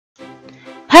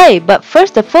Hey, but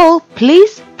first of all,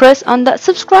 please press on that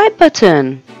subscribe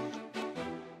button.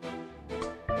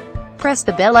 Press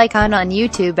the bell icon on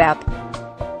YouTube app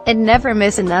and never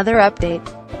miss another update.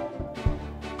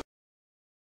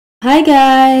 Hi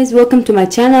guys, welcome to my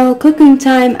channel, Cooking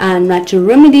Time and Natural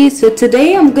Remedies. So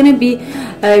today I'm going to be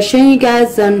showing you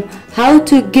guys on how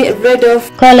to get rid of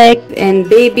colic in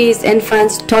babies,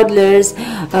 infants, toddlers,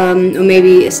 or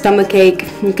maybe stomachache.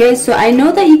 Okay, so I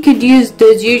know that you could use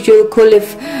those usual colic,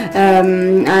 I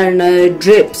don't know,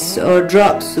 drips or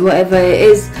drops, whatever it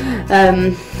is.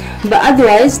 But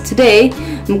otherwise, today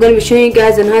I'm going to be showing you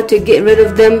guys on how to get rid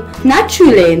of them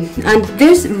naturally, and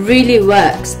this really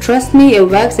works. Trust me, it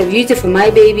works. I've used it for my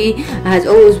baby. It has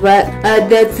always worked.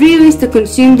 There are 3 ways to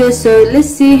consume this, so let's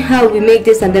see how we make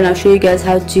this, and then I'll show you guys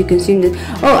how to consume this.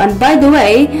 Oh, and by the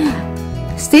way,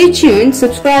 stay tuned,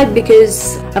 subscribe,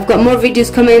 because I've got more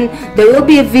videos coming. There will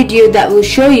be a video that will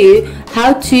show you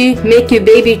how to make your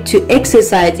baby to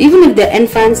exercise. Even if they're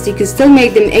infants, you can still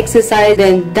make them exercise,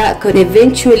 and that could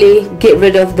eventually get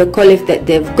rid of the colic that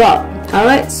they've got.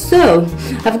 Alright, so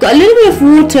I've got a little bit of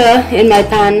water in my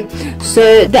pan,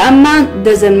 so the amount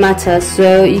doesn't matter,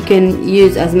 so you can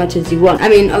use as much as you want. I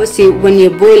mean, obviously when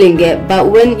you're boiling it, but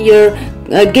when you're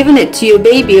giving it to your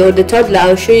baby or the toddler,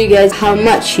 I'll show you guys how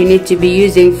much you need to be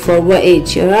using for what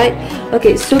age. Alright,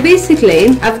 okay, so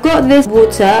basically I've got this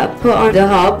water put on the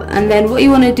hob, and then what you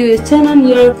want to do is turn on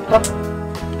your hob.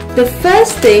 The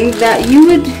first thing that you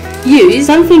would use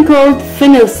something called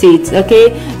fennel seeds,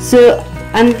 okay, so,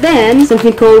 and then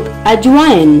something called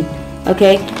ajwain.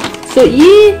 Okay, so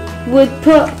you would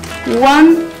put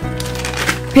 1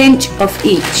 pinch of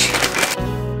each.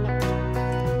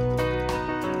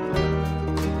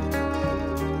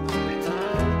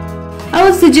 I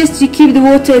would suggest you keep the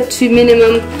water to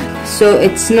minimum, so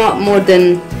it's not more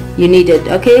than you need it.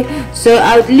 Okay, so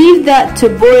I would leave that to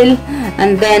boil,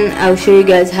 and then I'll show you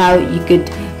guys how you could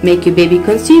make your baby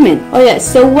consume it. Oh yeah,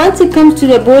 so once it comes to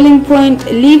the boiling point,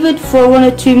 leave it for 1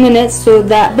 or 2 minutes so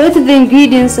that both of the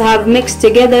ingredients have mixed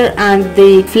together and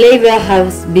the flavor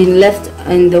has been left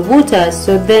in the water.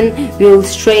 So then we'll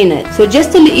strain it. So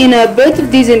just to let you know, both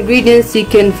of these ingredients, you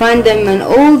can find them in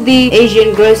all the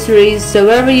Asian groceries. So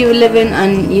wherever you live in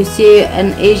and you see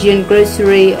an Asian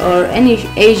grocery or any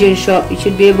Asian shop, you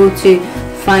should be able to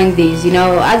find these, you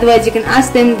know. Otherwise you can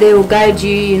ask them, they will guide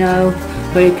you, you know,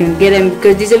 where you can get them,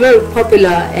 because these are very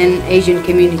popular in Asian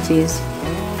communities.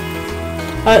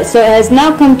 Alright, so it has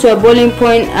now come to a boiling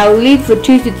point. I'll leave for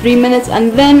 2 to 3 minutes,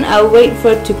 and then I'll wait for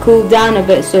it to cool down a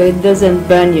bit so it doesn't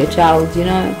burn your child, you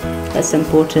know. That's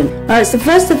important. Alright, so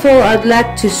first of all, I'd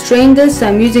like to strain this.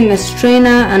 I'm using a strainer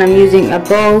and I'm using a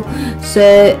bowl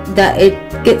so that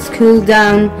it gets cooled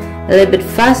down a little bit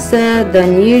faster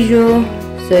than usual.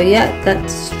 So yeah,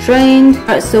 that's strained.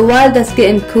 Alright, so while that's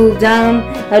getting cooled down,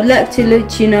 I'd like to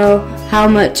let you know how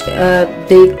much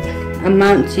the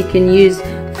amount you can use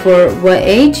for what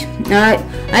age. Alright,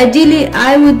 ideally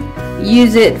I would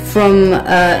use it from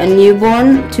a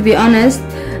newborn, to be honest,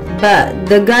 but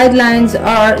the guidelines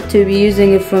are to be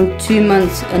using it from 2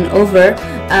 months and over,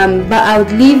 but I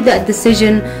would leave that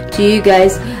decision to you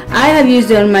guys. I have used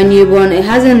it on my newborn. It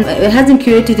hasn't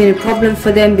created any problem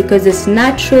for them because it's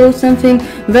natural, something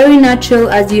very natural.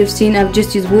 As you've seen, I've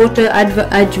just used water,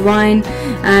 ajwain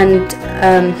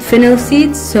and fennel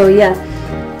seeds. So yeah,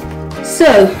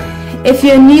 so if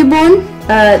you're a newborn,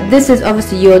 this is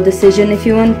obviously your decision. If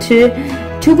you want to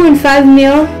 2.5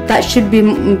 ml, that should be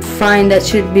fine, that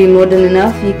should be more than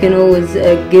enough. You can always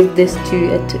give this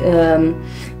to a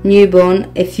newborn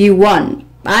if you want.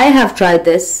 I have tried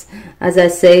this, as I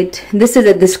said. This is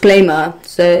a disclaimer,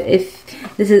 so if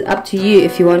this is up to you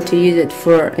if you want to use it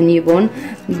for a newborn,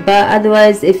 but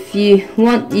otherwise if you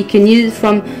want, you can use it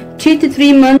from 2 to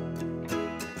 3 months.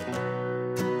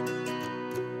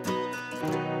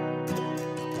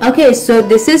 Okay, so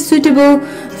this is suitable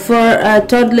for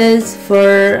toddlers,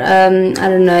 for I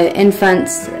don't know,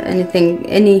 infants, anything,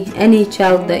 any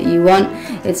child that you want.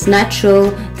 It's natural,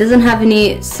 doesn't have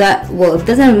any it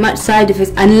doesn't have much side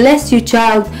effects unless your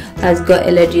child has got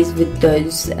allergies with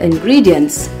those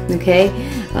ingredients. Okay,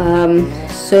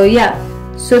 so yeah,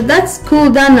 so that's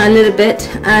cooled down a little bit,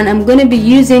 and I'm going to be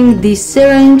using the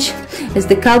syringe. It's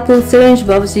the cowpea syringe,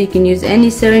 but obviously you can use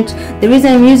any syringe. The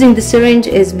reason I'm using the syringe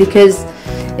is because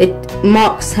it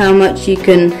marks how much you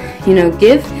can, you know,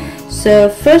 give. So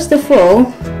first of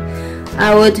all,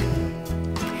 I would,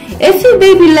 if your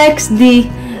baby likes the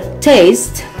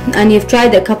taste and you've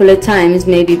tried it a couple of times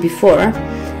maybe before,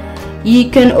 you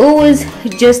can always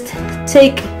just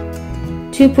take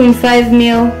 2.5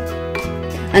 ml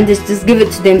and just give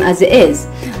it to them as it is.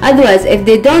 Otherwise, if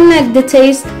they don't like the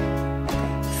taste,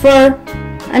 for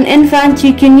an infant,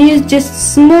 you can use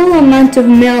just small amount of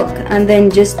milk and then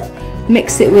just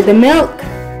mix it with the milk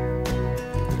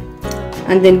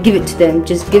and then give it to them.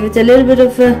 Just give it a little bit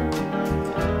of a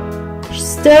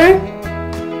stir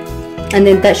and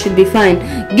then that should be fine.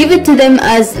 Give it to them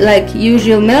as like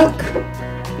usual milk.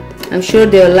 I'm sure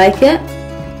they'll like it.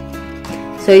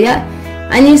 So yeah,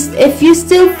 and if you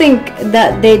still think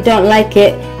that they don't like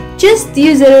it, just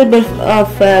use a little bit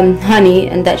of honey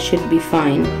and that should be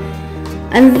fine.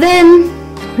 And then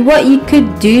what you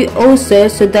could do also,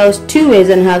 so those 2 ways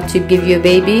on how to give your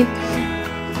baby.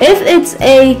 If it's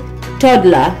a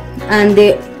toddler and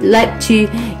they like to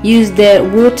use their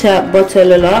water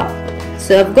bottle a lot,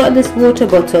 so I've got this water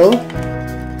bottle,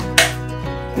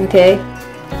 okay,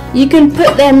 you can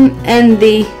put them in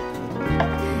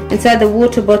inside the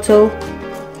water bottle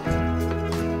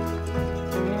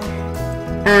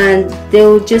and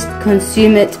they'll just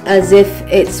consume it as if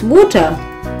it's water.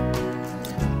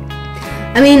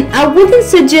 I mean, I wouldn't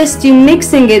suggest you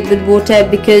mixing it with water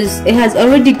because it has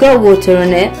already got water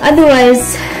in it.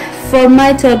 Otherwise, for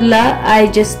my toddler,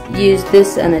 I just use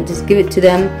this and I just give it to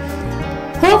them.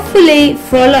 Hopefully,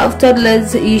 for a lot of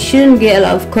toddlers, you shouldn't get a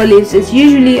lot of colics. It's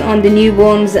usually on the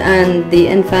newborns and the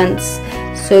infants.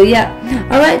 So yeah,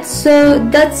 alright, so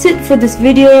that's it for this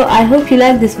video. I hope you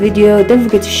like this video. Don't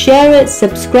forget to share it,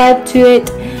 subscribe to it,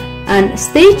 and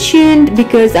stay tuned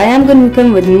because I am going to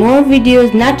come with more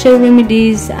videos, natural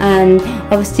remedies, and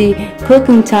obviously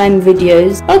cooking time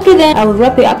videos. Okay then, I will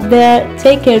wrap it up there.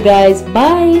 Take care guys,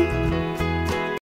 bye.